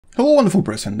Hello wonderful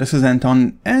person, this is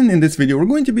Anton, and in this video we're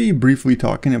going to be briefly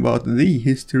talking about the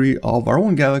history of our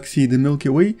own galaxy, the Milky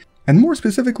Way, and more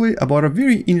specifically about a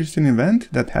very interesting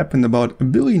event that happened about a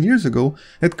billion years ago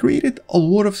that created a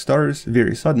lot of stars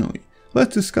very suddenly.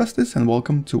 Let's discuss this and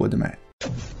welcome to What the Mat.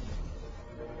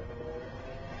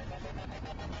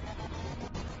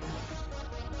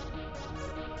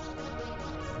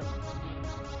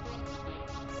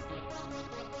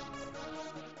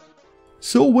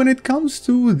 So when it comes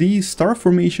to the star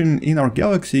formation in our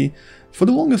galaxy, for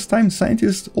the longest time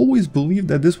scientists always believed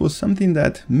that this was something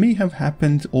that may have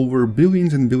happened over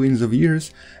billions and billions of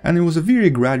years, and it was a very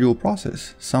gradual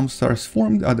process. Some stars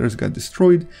formed, others got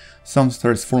destroyed, some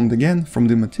stars formed again from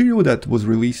the material that was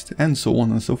released, and so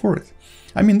on and so forth.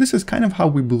 I mean, this is kind of how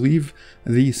we believe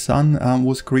the sun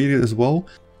was created as well.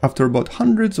 After about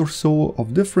hundreds or so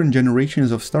of different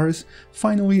generations of stars,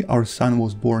 finally our sun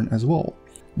was born as well.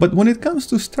 But when it comes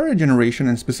to star generation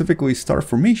and specifically star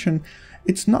formation,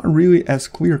 it's not really as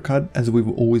clear-cut as we've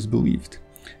always believed.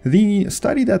 The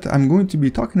study that I'm going to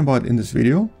be talking about in this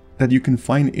video, that you can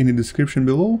find in the description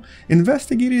below,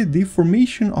 investigated the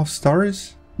formation of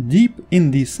stars deep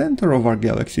in the center of our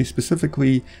galaxy,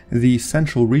 specifically the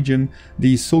central region,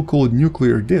 the so-called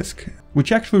nuclear disk,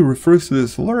 which actually refers to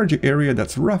this large area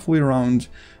that's roughly around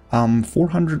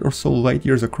 400 or so light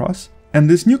years across. And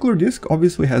this nuclear disk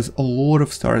obviously has a lot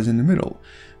of stars in the middle,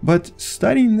 but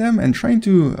studying them and trying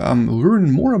to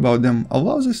learn more about them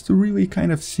allows us to really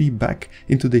kind of see back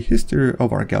into the history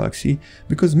of our galaxy,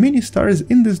 because many stars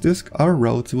in this disk are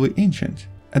relatively ancient.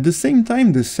 At the same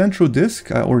time, the central disk,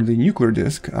 or the nuclear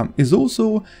disk, is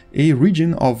also a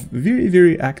region of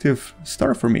very active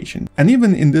star formation. And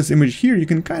even in this image here, you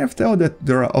can kind of tell that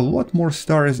there are a lot more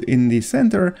stars in the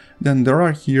center than there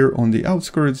are here on the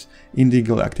outskirts in the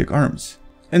galactic arms.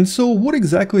 And so what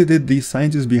exactly did the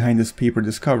scientists behind this paper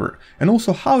discover? And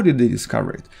also how did they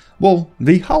discover it? Well,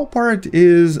 the how part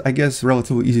is, I guess,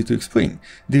 relatively easy to explain.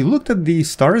 They looked at the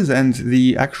stars and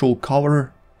the actual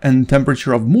color and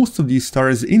temperature of most of these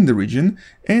stars in the region,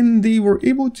 and they were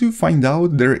able to find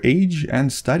out their age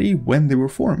and study when they were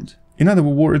formed. In other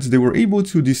words, they were able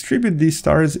to distribute these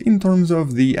stars in terms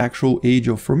of the actual age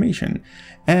of formation,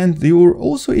 and they were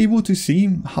also able to see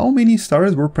how many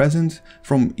stars were present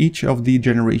from each of the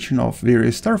generation of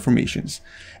various star formations.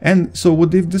 And so what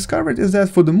they've discovered is that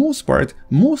for the most part,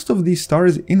 most of these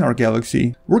stars in our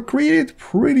galaxy were created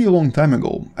pretty long time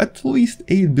ago, at least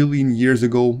 8 billion years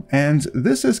ago, and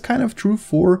this is kind of true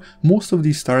for most of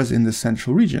these stars in the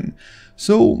central region.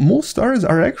 So most stars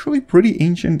are actually pretty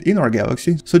ancient in our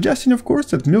galaxy, suggesting of course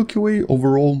that Milky Way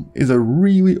overall is a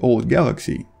really old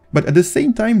galaxy. But at the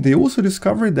same time, they also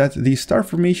discovered that the star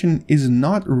formation is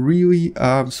not really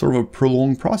sort of a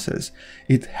prolonged process.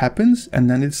 It happens and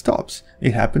then it stops.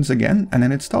 It happens again and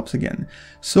then it stops again.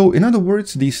 So in other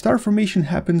words, the star formation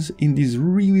happens in these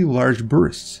really large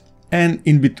bursts. And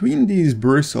in between these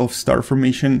bursts of star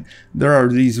formation, there are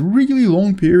these really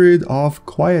long periods of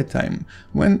quiet time,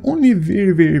 when only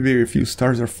very few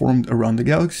stars are formed around the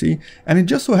galaxy, and it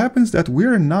just so happens that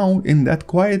we're now in that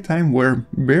quiet time where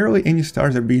barely any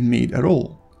stars are being made at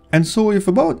all. And so if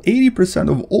about 80%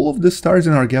 of all of the stars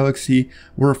in our galaxy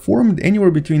were formed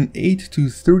anywhere between 8 to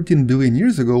 13 billion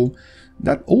years ago,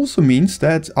 that also means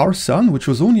that our sun, which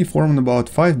was only formed about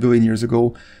 5 billion years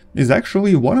ago, is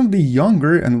actually one of the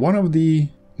younger and one of the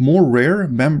more rare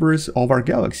members of our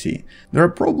galaxy. There are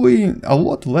probably a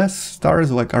lot less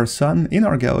stars like our sun in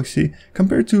our galaxy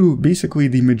compared to basically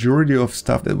the majority of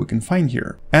stuff that we can find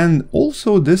here. And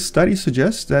also this study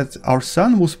suggests that our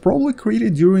sun was probably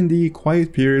created during the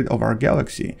quiet period of our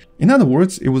galaxy. In other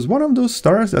words, it was one of those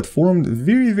stars that formed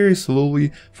very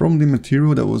slowly from the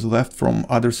material that was left from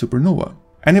other supernovae.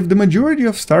 And if the majority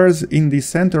of stars in the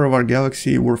center of our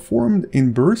galaxy were formed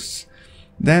in bursts,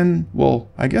 then, well,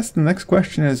 I guess the next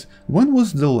question is, when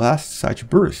was the last such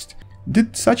burst?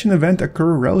 Did such an event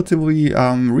occur relatively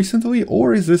recently,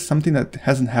 or is this something that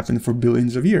hasn't happened for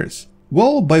billions of years?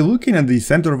 Well, by looking at the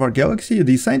center of our galaxy,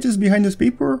 the scientists behind this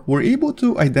paper were able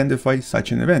to identify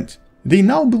such an event. They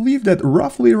now believe that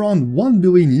roughly around 1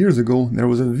 billion years ago there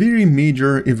was a very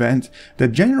major event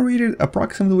that generated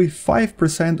approximately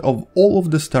 5% of all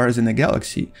of the stars in the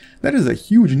galaxy. That is a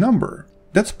huge number.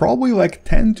 That's probably like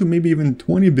 10 to maybe even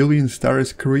 20 billion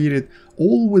stars created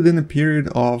all within a period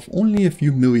of only a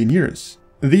few million years.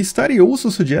 The study also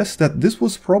suggests that this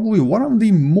was probably one of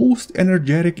the most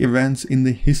energetic events in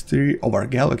the history of our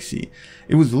galaxy.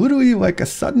 It was literally like a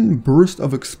sudden burst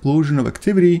of explosion of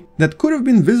activity that could have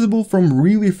been visible from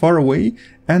really far away,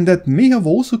 and that may have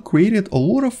also created a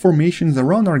lot of formations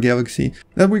around our galaxy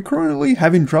that we're currently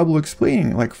having trouble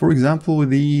explaining, like for example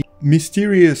the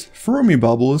mysterious Fermi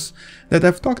bubbles that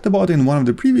I've talked about in one of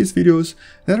the previous videos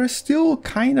that are still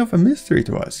kind of a mystery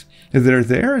to us. If they're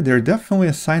there, they're definitely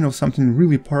a sign of something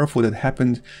really powerful that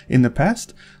happened in the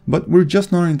past, but we're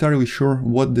just not entirely sure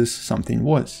what this something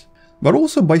was. But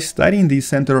also by studying the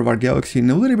center of our galaxy in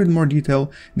a little bit more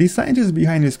detail, the scientists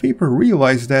behind this paper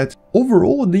realized that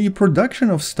overall the production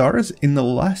of stars in the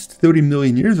last 30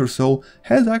 million years or so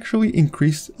has actually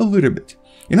increased a little bit.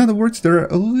 In other words, there are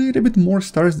a little bit more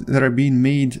stars that are being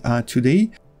made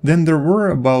today than there were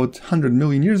about 100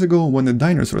 million years ago when the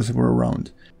dinosaurs were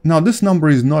around. Now this number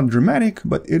is not dramatic,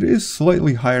 but it is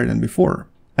slightly higher than before.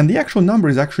 And the actual number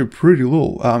is actually pretty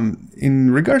low.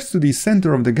 In regards to the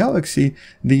center of the galaxy,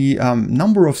 the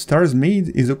number of stars made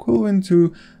is equivalent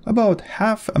to about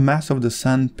half a mass of the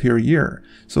Sun per year.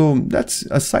 So that's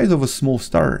a size of a small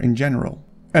star in general.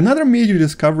 Another major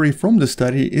discovery from the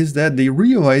study is that they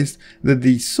realized that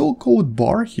the so-called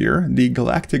bar here, the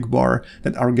galactic bar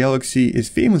that our galaxy is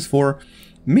famous for,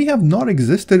 may have not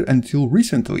existed until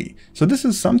recently. So this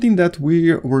is something that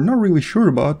we were not really sure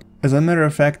about. As a matter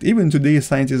of fact, even today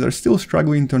scientists are still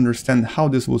struggling to understand how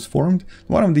this was formed.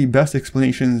 One of the best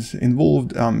explanations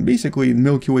involved basically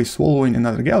Milky Way swallowing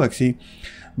another galaxy,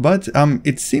 but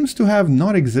it seems to have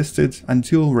not existed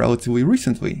until relatively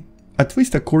recently, at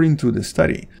least according to the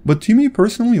study. But to me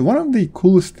personally, one of the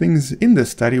coolest things in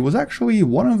this study was actually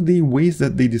one of the ways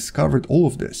that they discovered all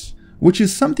of this, which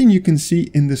is something you can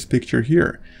see in this picture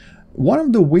here. One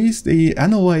of the ways they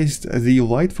analyzed the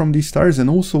light from these stars, and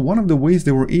also one of the ways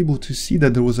they were able to see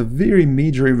that there was a very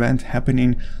major event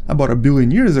happening about 1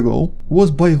 billion years ago,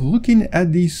 was by looking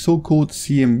at the so-called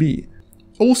CMB,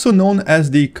 also known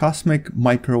as the cosmic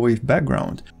microwave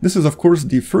background. This is of course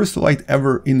the first light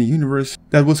ever in the universe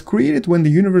that was created when the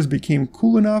universe became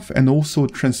cool enough and also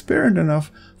transparent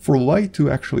enough for light to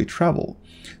actually travel.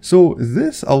 So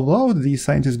this allowed the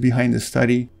scientists behind the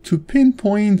study to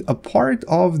pinpoint a part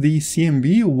of the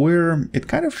CMB where it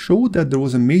kind of showed that there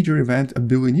was a major event 1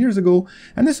 billion years ago,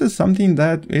 and this is something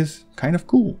that is kind of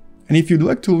cool. And if you'd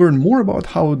like to learn more about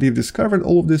how they've discovered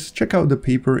all of this, check out the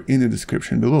paper in the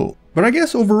description below. But I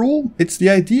guess overall, it's the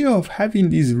idea of having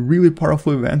these really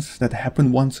powerful events that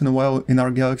happen once in a while in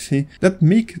our galaxy that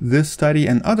make this study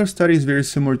and other studies very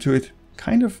similar to it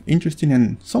kind of interesting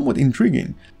and somewhat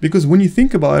intriguing. Because when you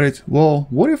think about it, well,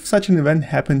 what if such an event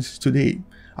happens today?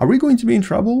 Are we going to be in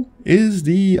trouble? Is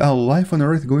the life on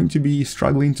Earth going to be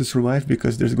struggling to survive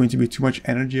because there's going to be too much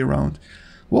energy around?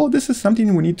 Well, this is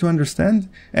something we need to understand,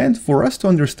 and for us to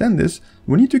understand this,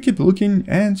 we need to keep looking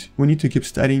and we need to keep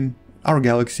studying our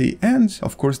galaxy and,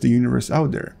 of course, the universe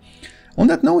out there. On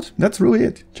that note, that's really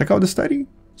it. Check out the study,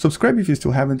 subscribe if you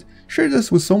still haven't, share this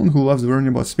with someone who loves learning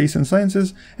about space and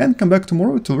sciences, and come back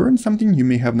tomorrow to learn something you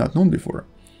may have not known before.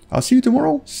 I'll see you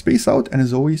tomorrow, space out, and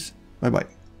as always, bye bye.